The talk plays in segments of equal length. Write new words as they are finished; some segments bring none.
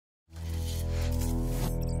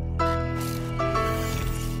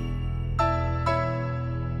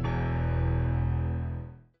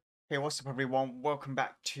Hey, what's up everyone? Welcome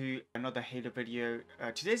back to another Halo video.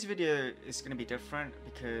 Today's video is going to be different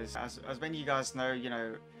because as many of you guys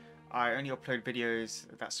know, I only upload videos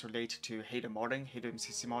that's related to Halo modding, Halo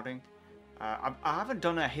MCC modding. I haven't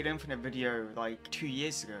done a Halo Infinite video like 2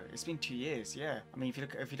 years ago. It's been 2 years, yeah. I mean,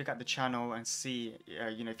 if you look at the channel and see,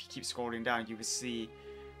 if you keep scrolling down, you will see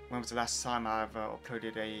when was the last time I've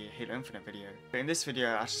uploaded a Halo Infinite video. But in this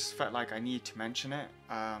video, I just felt like I need to mention it.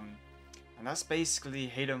 And that's basically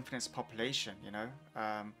Halo Infinite's population,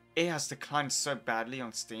 It has declined so badly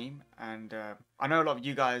on Steam, and I know a lot of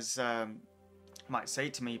you guys might say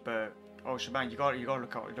to me, but oh Shaban, you gotta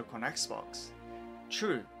look on Xbox.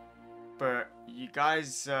 True, but you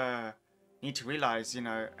guys need to realize,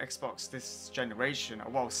 Xbox this generation,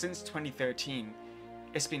 well, since 2013,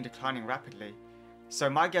 it's been declining rapidly. So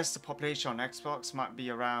my guess the population on Xbox might be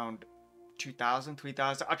around 2,000,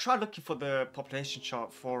 3,000. I tried looking for the population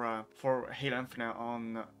chart for Halo Infinite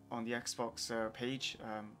on the Xbox page,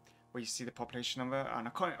 where you see the population number, and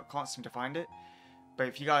I can't seem to find it. But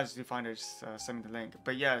if you guys do find it, just send me the link.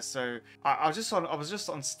 But yeah, so I was just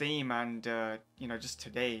on Steam, and just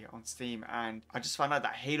today on Steam, and I just found out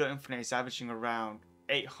that Halo Infinite is averaging around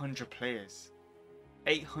 800 players.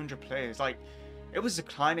 800 players. Like, it was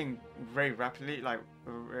declining very rapidly, like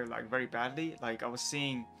very badly. Like I was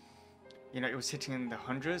seeing, it was hitting in the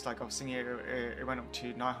hundreds. Like I was seeing it went up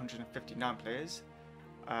to 959 players.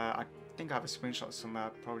 I think I have a screenshot somewhere.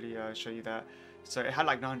 I'll probably show you that. So it had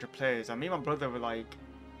like 900 players, and me and my brother were like,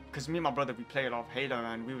 because me and my brother, we play a lot of Halo,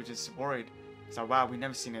 and we were just worried. It's like, wow, we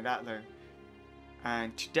never seen it that low.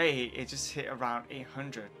 And today it just hit around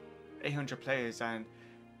 800 players, and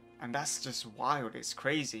that's just wild. It's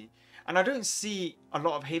crazy. And I don't see a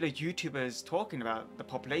lot of Halo YouTubers talking about the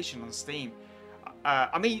population on Steam.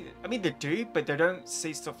 I mean they do, but they don't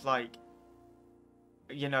say stuff like,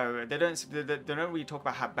 they don't really talk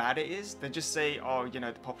about how bad it is. They just say, oh,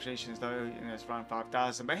 the population is low, it's around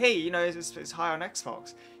 5,000. But hey, it's high on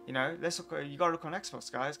Xbox. Let's look. You gotta look on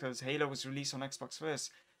Xbox, guys, because Halo was released on Xbox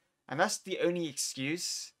first, and that's the only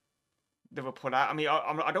excuse they will put out. I mean,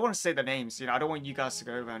 I don't want to say the names. I don't want you guys to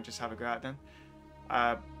go over and just have a go at them.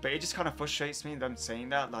 But it just kind of frustrates me them saying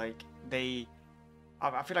that. Like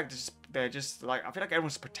I feel like they're just like, I feel like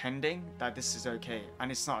everyone's pretending that this is okay,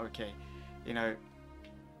 and it's not okay.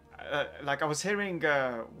 Like I was hearing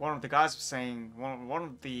one of the guys was saying, one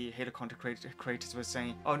of the Halo content creators was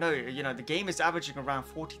saying, oh no, the game is averaging around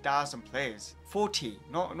 40,000 players. 40,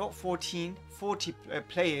 not 14, 40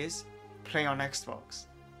 players playing on Xbox.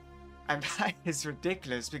 And that is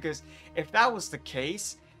ridiculous, because if that was the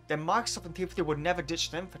case, then Microsoft and 343 would never ditch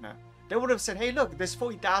the Infinite. They would have said, hey look, there's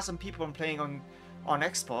 40,000 people playing on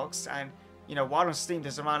Xbox, and while on Steam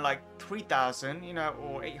there's around like 3,000,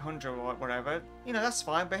 or 800 or whatever, that's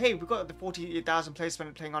fine. But hey, we've got the 40,000 players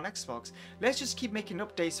playing on Xbox. Let's just keep making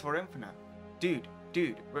updates for Infinite. Dude,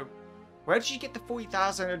 where did you get the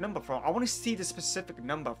 40,000 number from? I want to see the specific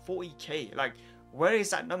number. 40k, like, where is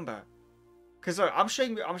that number? Because look, I'm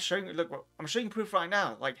showing you proof right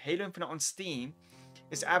now. Like, Halo Infinite on Steam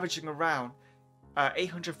is averaging around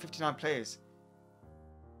 859 players.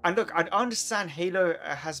 And look, I understand Halo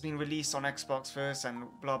has been released on Xbox first and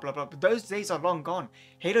blah blah blah, but those days are long gone.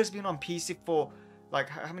 Halo's been on PC for like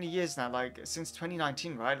how many years now? Like since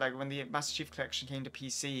 2019, right? Like when the Master Chief Collection came to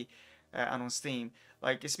PC and on Steam.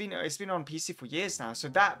 Like it's been on PC for years now. So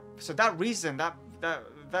that reason that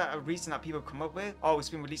people come up with, oh, it's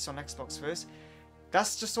been released on Xbox first,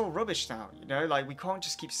 that's just all rubbish now. Like we can't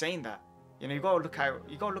just keep saying that. You gotta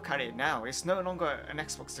look at it now. It's no longer an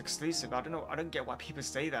Xbox exclusive. I don't get why people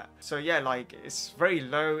say that. So yeah, like it's very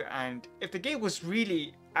low, and if the game was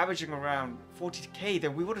really averaging around 40k,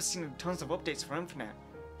 then we would have seen tons of updates for Infinite.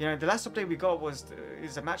 The last update we got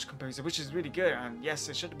is a match composer, which is really good, and yes,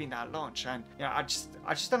 it should have been that at launch. And I just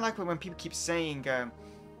don't like when people keep saying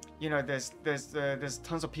there's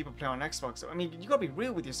tons of people playing on Xbox. I mean, you gotta be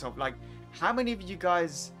real with yourself. Like, how many of you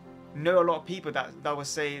guys know a lot of people that will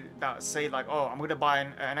say like, oh, I'm gonna buy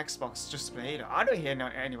an Xbox just to play Halo? I don't hear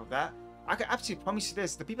any of that. I can absolutely promise you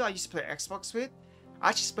this: the people I used to play Xbox with, I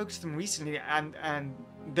actually spoke to them recently, and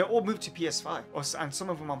they all moved to PS5, and some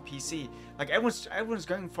of them on PC. Like everyone's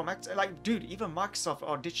going from like, dude, even Microsoft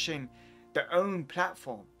are ditching their own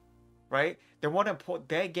platform, right? They want to put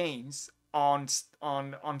their games on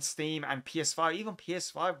Steam and PS5, even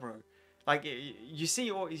PS5, bro. Like, you see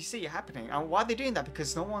it happening. And why are they doing that?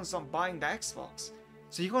 Because no one's not buying the Xbox.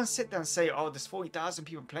 So you're gonna sit there and say, oh, there's 40,000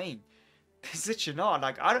 people playing. There's literally not.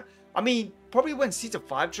 Like, I mean, probably when Season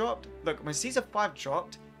 5 dropped. Look, when Season 5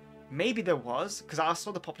 dropped, maybe there was, because I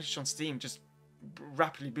saw the population on Steam just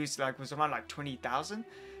rapidly boosted. Like, it was around like 20,000.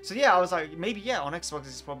 So yeah, I was like, maybe yeah, on Xbox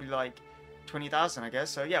it's probably like 20,000, I guess.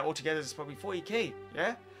 So yeah, altogether it's probably 40k.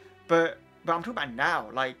 Yeah, but I'm talking about now,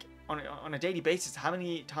 like on a daily basis, how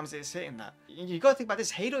many times is it hitting that? You gotta think about this.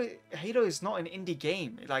 Halo is not an indie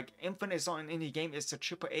game. Like, Infinite is not an indie game. It's a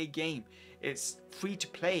AAA game. It's free to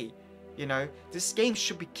play. You know, this game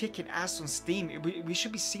should be kicking ass on Steam. We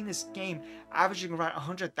should be seeing this game averaging around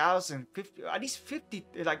 100,000, 50, at least 50,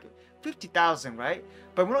 like 50,000, right?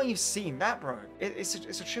 But we're not even seeing that, bro. It's a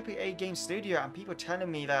AAA game studio, and people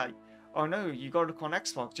telling me that, oh no, you gotta look on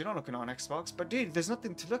Xbox. You're not looking on Xbox. But dude, there's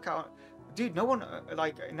nothing to look at. Dude, no one,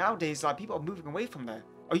 like, nowadays, like, people are moving away from there.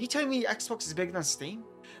 Are you telling me Xbox is bigger than Steam?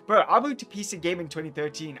 Bro, I moved to PC gaming in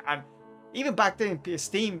 2013, and even back then,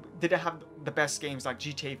 Steam didn't have the best games like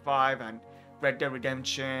GTA 5 and Red Dead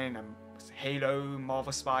Redemption and Halo,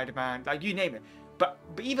 Marvel Spider-Man, like, you name it. But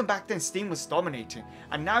even back then, Steam was dominating,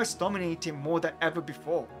 and now it's dominating more than ever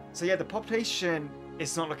before. So yeah, the population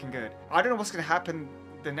is not looking good. I don't know what's going to happen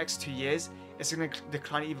the next 2 years. It's going to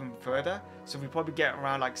decline even further. So we probably get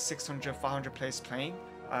around like 600, 500 players playing.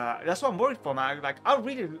 That's what I'm worried for, man. Like, I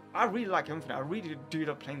really like Infinite. I really do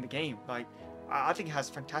love playing the game. Like, I think it has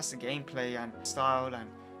fantastic gameplay and style, and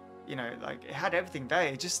you know, like, it had everything there.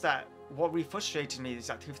 It's just that what really frustrated me is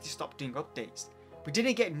that Activity stopped doing updates. We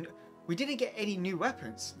didn't get any new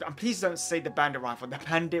weapons. And please don't say the Bandit Rifle. The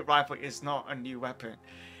Bandit Rifle is not a new weapon.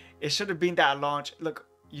 It should have been that at launch. Look,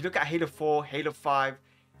 you look at Halo 4, Halo 5,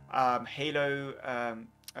 Halo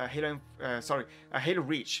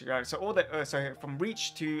Reach. Right? So all the so from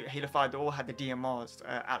Reach to Halo 5, they all had the DMRs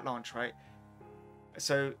at launch, right?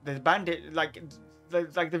 So the Bandit, like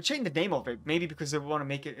they've changed the name of it, maybe because they want to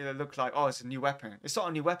make it look like, oh, it's a new weapon. It's not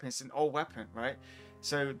a new weapon, it's an old weapon, right?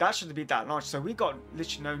 So that should have been that launch. So we got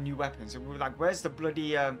literally no new weapons. And we were like, where's the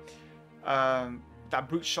bloody that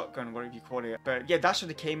brute shotgun, whatever you call it? But yeah, that should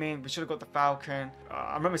have came in. We should have got the Falcon.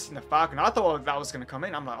 I remember seeing the Falcon. I thought that was gonna come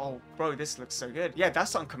in. I'm like, oh, bro, this looks so good. Yeah,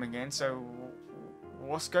 that's not coming in. So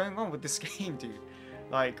what's going on with this game, dude?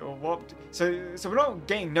 Like, what? So we're not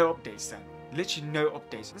getting no updates then. Literally no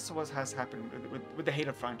updates. This is what has happened with the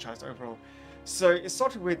Halo franchise overall. So it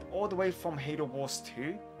started with all the way from Halo Wars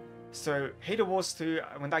 2. So Halo Wars 2,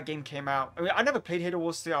 when that game came out, I mean, I never played Halo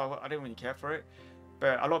Wars 2. I didn't really care for it,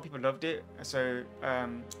 but a lot of people loved it. So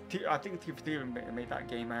I think 3 made that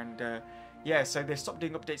game, and yeah, so they stopped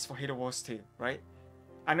doing updates for Halo Wars 2, right?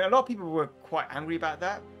 And a lot of people were quite angry about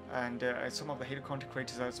that, and some of the Halo content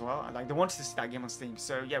creators as well. Like, they wanted to see that game on Steam.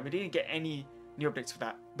 So yeah, we didn't get any new updates for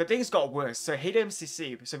that. But things got worse. So Halo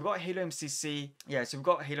MCC. So we've got Halo MCC. Yeah, so we've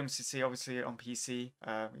got Halo MCC obviously on PC.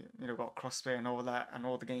 You know, got crossplay and all that and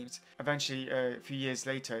all the games. Eventually, a few years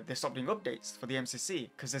later, they stopped doing updates for the MCC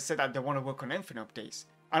because they said that they want to work on Infinite updates.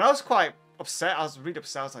 And I was quite upset. I was really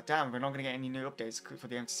upset. I was like, damn, we're not going to get any new updates for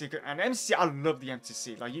the MCC. And MCC, I love the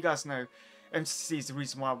MCC. Like, you guys know, MCC is the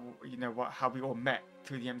reason why, you know, how we all met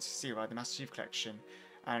through the MCC, right? The Master Chief Collection.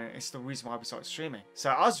 And it's the reason why we started streaming.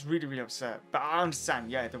 So I was really, really upset. But I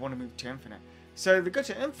understand, yeah, they want to move to Infinite. So they go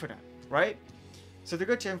to Infinite, right? So they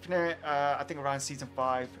go to Infinite, I think around Season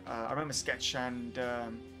 5. I remember Sketch and,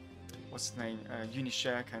 what's his name?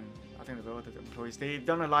 Unishek, and I think the other employees. They've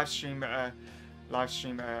done a live stream on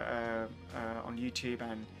YouTube,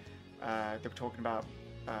 and they were talking about,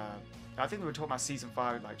 I think they were talking about Season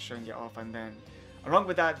 5, like showing it off, and then along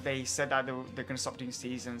with that, they said that they're going to stop doing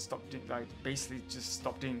seasons, basically just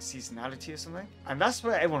stop doing seasonality or something. And that's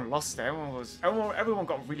where everyone lost it. Everyone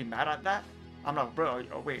got really mad at that. I'm like, bro,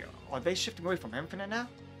 wait, are they shifting away from Infinite now?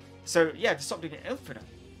 So yeah, they stopped doing Infinite.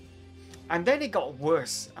 And then it got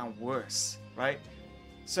worse and worse, right?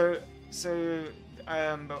 So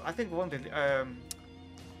I think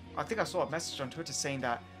I think I saw a message on Twitter saying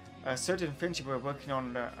that Certain Infinity were working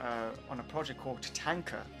on a project called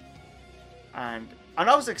Tanker. And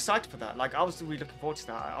I was excited for that. Like, I was really looking forward to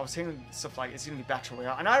that. I was hearing stuff like it's gonna be Battle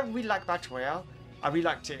Royale, and I really like Battle Royale. I really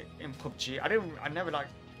liked it in PUBG. I never liked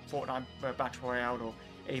Fortnite Battle Royale or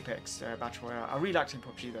Apex Battle Royale. I really liked it in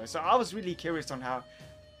PUBG though. So I was really curious on how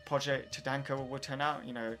Project Tatanka will turn out.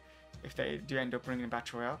 You know, if they do end up bringing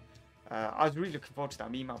Battle Royale. I was really looking forward to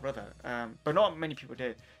that. Me and my brother, but not many people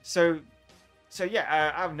did. So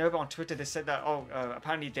yeah, out of nowhere on Twitter they said that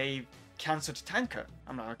apparently they cancelled Tatanka.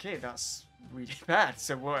 I'm like, okay, that's really bad.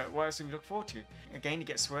 So what else do we look forward to? Again, it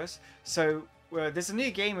gets worse. So there's a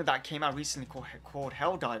new game that came out recently called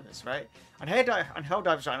Helldivers, right? And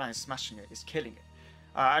Helldivers right now is smashing it. It's killing it.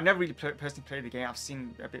 I never really personally played the game. I've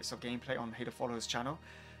seen bits of gameplay on Halo Followers channel,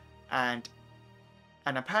 and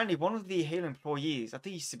apparently one of the Halo employees, I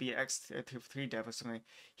think he used to be an X3 dev or something.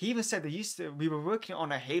 He even said we were working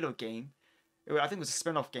on a Halo game, I think it was a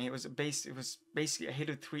spin-off game. It was basically a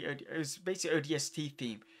Halo 3. It was basically ODST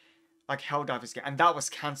theme, like Helldivers game, and that was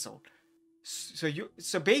cancelled.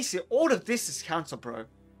 So basically all of this is cancelled, bro.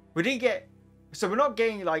 We didn't get. So we're not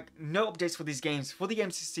getting like no updates for these games, for the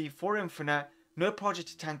MCC, for Infinite, no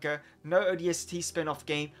Project Tatanka, no ODST spin-off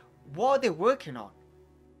game. What are they working on?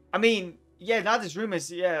 I mean, yeah, now there's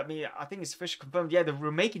rumors. Yeah, I mean, I think it's officially confirmed. Yeah, they're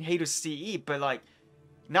remaking Halo CE, but like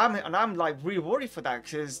now I'm like really worried for that,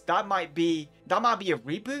 because that might be a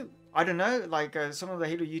reboot. I don't know. Like some of the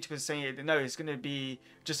Halo YouTubers saying no, it's gonna be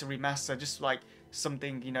just a remaster, just like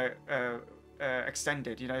something, you know,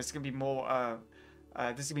 extended. You know, it's gonna be more.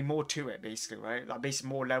 There's gonna be more to it, basically, right? Like basically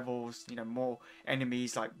more levels, you know, more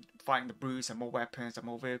enemies, like fighting the brutes, and more weapons and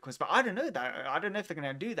more vehicles. But I don't know that. I don't know if they're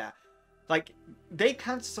gonna do that. Like they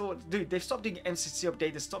cancelled, dude. They've stopped doing MCC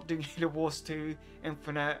update. They stopped doing Halo Wars 2,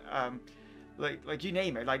 Infinite, like you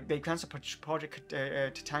name it. Like they cancelled Project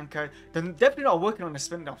Tatanka. They're definitely not working on a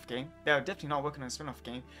spin-off game. They're definitely not working on a spin-off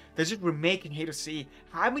game. They're just remaking Halo CE.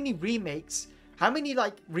 How many remakes? How many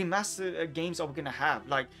like remaster games are we gonna have?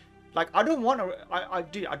 Like I don't want I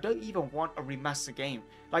don't even want a remaster game.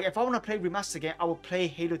 Like if I want to play remaster game, I will play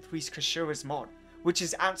Halo 3's Kashira's mod, which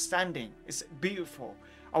is outstanding. It's beautiful.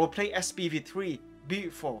 I will play SBV3,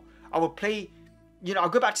 beautiful. I will play, you know, I'll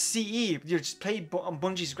go back to CE, you know, just play on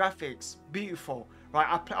Bungie's graphics, beautiful, right?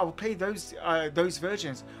 I will play those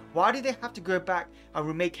versions. Why do they have to go back and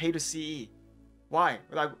remake Halo CE? Why?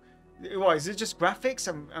 Like, what, is it just graphics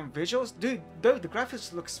and visuals? Dude, the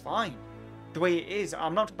graphics looks fine the way it is.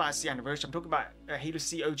 I'm not talking about CE Anniversary, I'm talking about Halo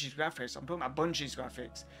CE OG graphics. I'm talking about Bungie's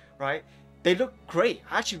graphics, right? They look great.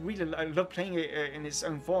 I actually really love playing it in its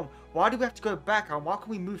own form. Why do we have to go back, and why can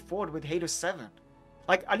we move forward with Halo 7?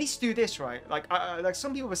 Like, at least do this, right? Like, like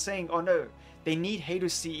some people were saying, oh no, they need Halo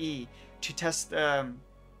CE to test,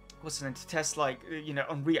 what's the name? To test, like, you know,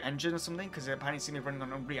 Unreal Engine or something, because apparently it's going to be running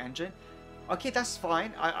on Unreal Engine. Okay, that's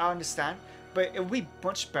fine. I understand. But it would be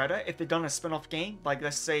much better if they'd done a spin-off game, like,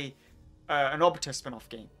 let's say, an Arbiter spin-off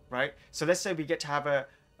game, right? So let's say we get to have a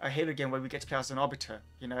Halo game where we get to play as an Arbiter,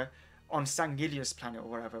 you know, on Sangilius planet or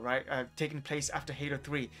whatever, right? Taking place after Halo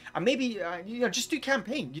 3, and maybe you know, just do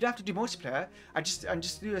campaign. You don't have to do multiplayer. And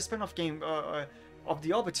just do a spin-off game of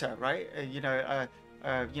the Arbiter, right? You know,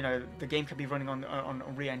 the game can be running on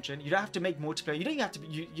Unreal Engine. You don't have to make multiplayer. You don't even have to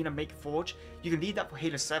you know, make Forge. You can leave that for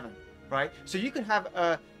Halo 7, right? So you can have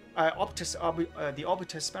the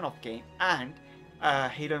Arbiter spin-off game and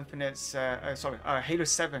Halo Infinite's Halo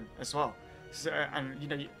 7 as well. So, and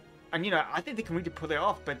you know, I think they can really pull it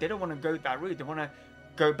off, but they don't want to go that route. They want to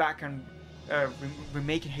go back and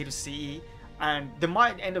remake Halo CE, and they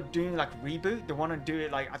might end up doing like a reboot. They want to do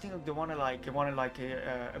it like, I think they want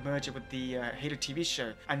to merge it with the Halo TV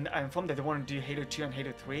show, and from there they want to do Halo 2 and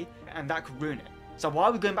Halo 3, and that could ruin it. So why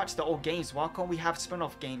are we going back to the old games? Why can't we have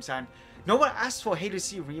spin-off games? And no one asked for Halo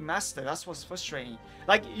CE Remaster. That's what's frustrating.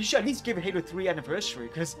 Like, you should at least give Halo 3 Anniversary,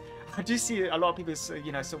 because I do see a lot of people,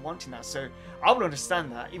 you know, still wanting that. So I would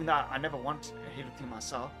understand that, even though I never want Halo 3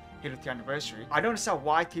 myself, Halo 3 Anniversary. I don't understand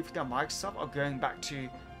why 350 and Microsoft are going back to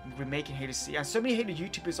remaking Halo CE, and so many Halo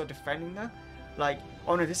YouTubers are defending them. Like,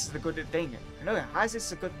 oh no, this is the good thing. No, how is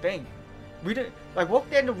this a good thing? We don't, like, what if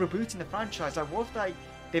they end up rebooting the franchise? Like, what if, like,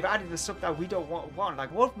 they've added the stuff that we don't want?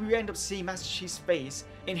 Like, what if we end up seeing Master Chief's face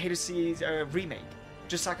in Halo CE's remake?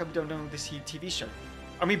 Just like I've done with this TV show.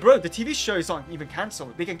 I mean, bro, the TV show is not even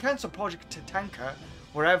cancelled. They can cancel Project Tatanka,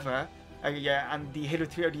 wherever, yeah, and the Halo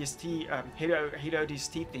 3 ODST, Halo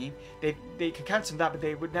ODST theme. They can cancel that, but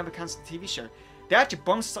they would never cancel the TV show. They actually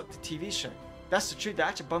bum-stuck the TV show. That's the truth. They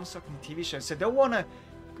actually bum-stuck the TV show. So they'll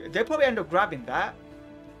probably end up grabbing that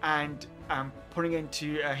and putting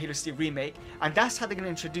into a Halo CE remake, and that's how they're going to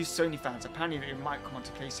introduce Sony fans. Apparently, it might come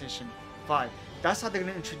onto PlayStation 5. That's how they're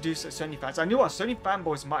going to introduce Sony fans. I know what, Sony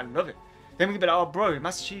fanboys might love it. Then we can be like, oh bro,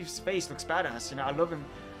 Master Chief's face looks badass, you know, I love him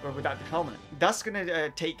without the helmet. That's gonna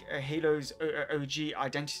take Halo's OG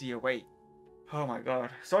identity away. Oh my god.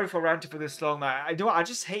 Sorry for ranting for this long, man. I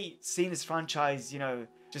just hate seeing this franchise, you know,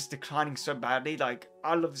 just declining so badly. Like,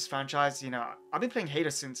 I love this franchise, you know. I've been playing Halo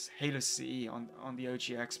since Halo CE on the OG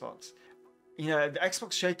Xbox. You know, the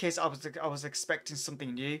Xbox Showcase, I was expecting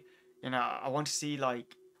something new. You know, I want to see,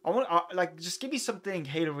 like, like, just give me something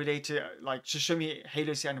Halo related, like, just show me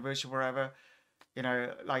Halo CE Anniversary, wherever. You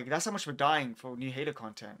know, like, that's how much we're dying for new Halo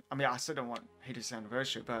content. I mean, I still don't want Halo CE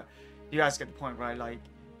Anniversary, but you guys get the point, right? Like,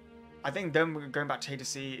 I think them going back to Halo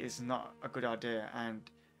CE is not a good idea. And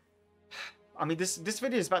I mean, this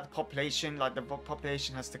video is about the population. Like, the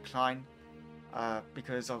population has declined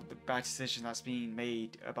because of the bad decision that's being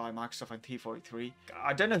made by Microsoft and T43.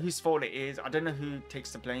 I don't know whose fault it is. I don't know who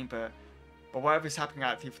takes the blame, but But whatever is happening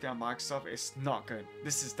at Thief on Microsoft, it's not good.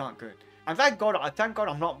 This is not good. And thank God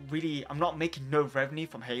I'm not making no revenue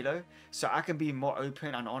from Halo, so I can be more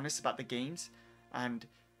open and honest about the games, and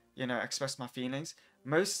you know, express my feelings.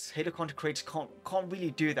 Most Halo content creators can't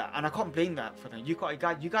really do that, and I can't blame that for them. You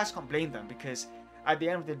guys can't blame them, because at the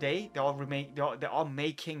end of the day, they are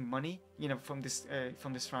making money, you know, from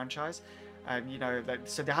this franchise, and you know, like,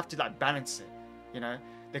 so they have to like balance it. You know,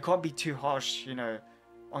 they can't be too harsh, you know,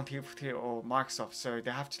 on TF3 or Microsoft, so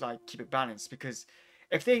they have to like keep it balanced, because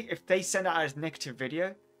if they send out a negative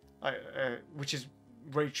video, which is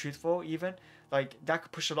very truthful, even like that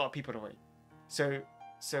could push a lot of people away.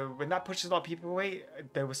 So when that pushes a lot of people away,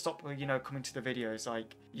 they will stop, you know, coming to the videos.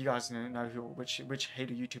 Like, you guys know which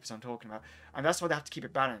Halo YouTubers I'm talking about, and that's why they have to keep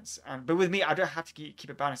it balanced. But with me, I don't have to keep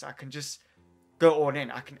it balanced. I can just go all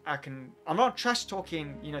in. I'm not trash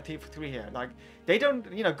talking, you know, TF3 here. Like, they don't,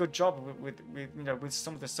 you know, good job with you know, with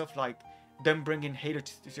some of the stuff, like them bringing Halo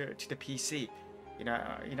to the PC. You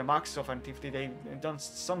know, Microsoft and TF3, they've done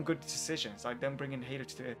some good decisions, like them bringing Halo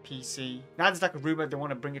to the PC. Now there's like a rumor they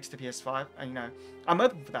want to bring it to the PS5, and you know, I'm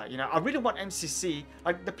open for that. You know, I really want MCC.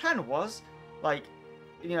 Like, the plan was, like,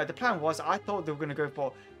 you know, I thought they were going to go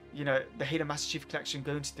for, you know, the Halo Master Chief Collection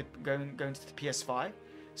going to the PS5.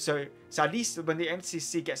 So at least when the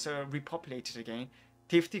MCC gets repopulated again,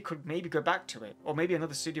 TF3 could maybe go back to it, or maybe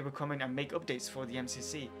another studio will come in and make updates for the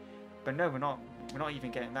MCC. But no, we're not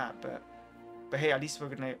even getting that. But hey, at least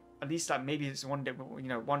like maybe it's one day, you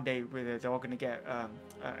know, where they're all gonna get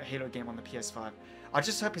a Halo game on the PS5. I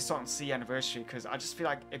just hope it's not on C anniversary, because I just feel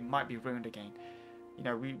like it might be ruined again. You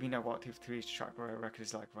know, we know what TF3's track record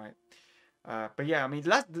is like, right? But yeah, I mean,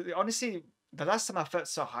 honestly, the last time I felt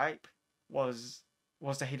so hype was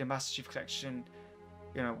the Halo Master Chief Collection.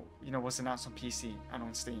 You know, was announced on PC and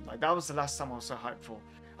on Steam. Like, that was the last time I was so hyped for.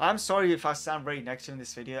 I'm sorry if I sound very negative in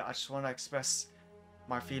this video. I just want to express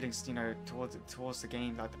my feelings, you know, towards the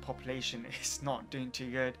game. Like, the population is not doing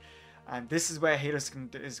too good, and this is where Halo is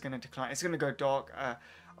gonna decline. It's gonna go dark.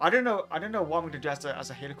 I don't know what I'm gonna do as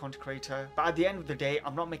a Halo content creator, but at the end of the day,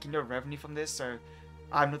 I'm not making no revenue from this, so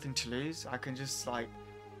I have nothing to lose. I can just, like,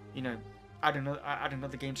 you know, add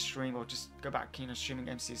another game to stream, or just go back, you know, streaming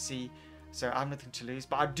MCC. So I have nothing to lose,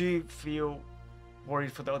 but I do feel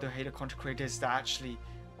worried for the other Halo content creators that actually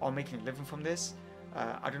are making a living from this.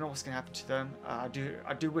 I don't know what's gonna happen to them. I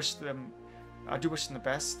do wish them the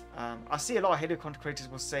best. I see a lot of Halo content creators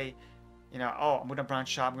will say, you know, oh, I'm gonna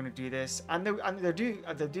branch out, I'm gonna do this, and they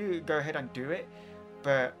do go ahead and do it,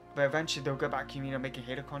 but eventually they'll go back, you know, making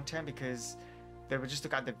Halo content, because they will just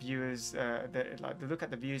look at the viewers, they look at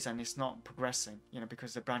the views, and it's not progressing, you know,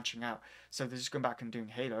 because they're branching out. So they're just going back and doing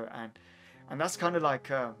Halo, and that's kind of like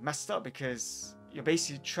messed up, because you're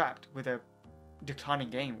basically trapped with a declining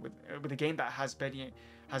game, with a game that has barely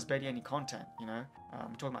any content. You know,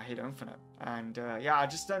 I'm talking about Halo Infinite, and yeah, I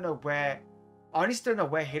just don't know where. I honestly don't know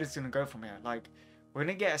where Halo's gonna go from here. Like, we're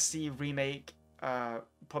gonna get a C remake,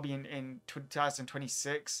 probably in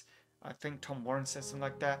 2026. I think Tom Warren said something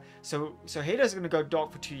like that. So Halo's gonna go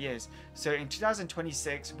dark for 2 years. So in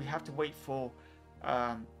 2026, we have to wait for,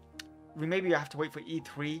 maybe have to wait for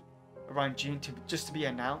E3 around June just to be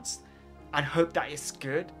announced, and hope that it's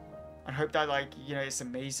good, and hope that, like, you know, it's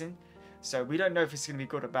amazing. So we don't know if it's gonna be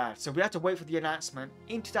good or bad. So we have to wait for the announcement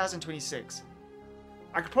in 2026.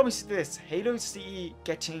 I can promise you this: Halo CE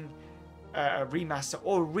getting a remaster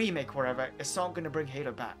or a remake, whatever, it's not gonna bring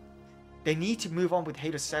Halo back. They need to move on with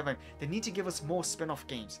Halo 7. They need to give us more spin-off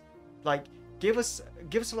games. Like, give us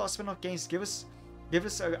a lot of spin-off games. Give us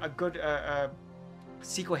a good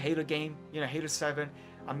sequel Halo game, you know, Halo 7,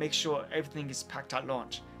 and make sure everything is packed at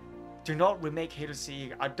launch. Do not remake Halo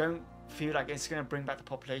CE. I don't feel like it's gonna bring back the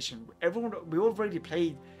population. We already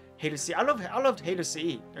played Halo CE. I loved Halo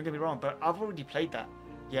CE. Don't get me wrong, but I've already played that.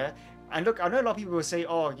 Yeah. And look, I know a lot of people will say,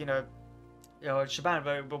 oh, you know, Shaban,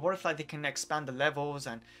 but what if, like, they can expand the levels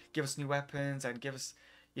and give us new weapons and give us,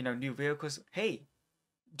 you know, new vehicles? Hey,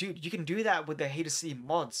 dude, you can do that with the Halo CE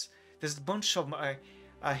mods. There's a bunch of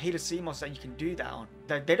Halo CE mods that you can do that on.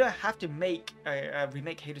 They don't have to remake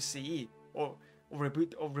Halo CE or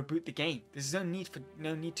reboot the game. There's no need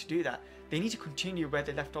to do that. They need to continue where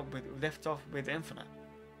they left off with Infinite.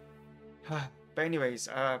 But anyways,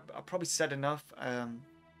 I probably said enough.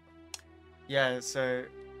 Yeah, so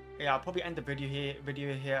yeah, I'll probably end the video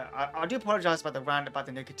here. I do apologize about the rant, about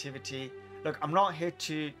the negativity. Look, I'm not here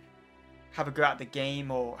to have a go at the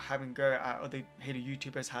game or having a go at other Halo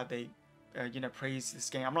YouTubers, how they you know, praise this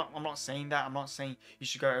game. I'm not saying that. I'm not saying you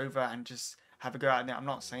should go over and just have a go at it. I'm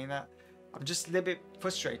not saying that. I'm just a little bit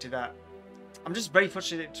frustrated that I'm just very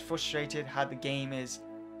frustrated how the game is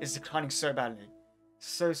declining so badly.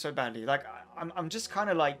 So badly. Like, I'm just kind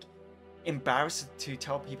of like embarrassed to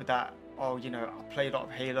tell people that, oh, you know, I play a lot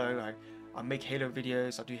of Halo, I make Halo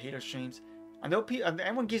videos, I do Halo streams, and and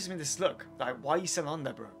everyone gives me this look like, why are you still on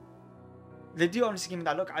there, bro? They do honestly give me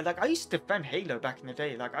that look. I used to defend Halo back in the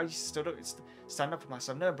day. Like, I used to stand up for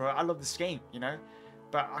myself. No, bro, I love this game, you know,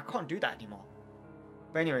 but I can't do that anymore.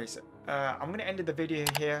 But anyways, I'm gonna end the video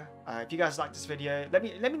here. If you guys like this video, let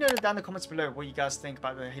me know down in the comments below what you guys think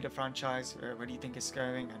about the Halo franchise. Where do you think it's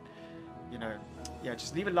going? And you know, yeah,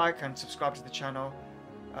 just leave a like and subscribe to the channel.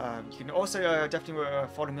 You can also definitely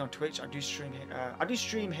follow me on Twitch. I do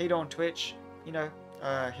stream Halo on Twitch. You know,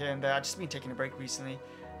 here and there. I've just been taking a break recently,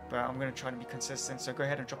 but I'm gonna try to be consistent. So go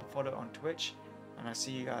ahead and drop a follow on Twitch, and I'll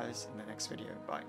see you guys in the next video. Bye.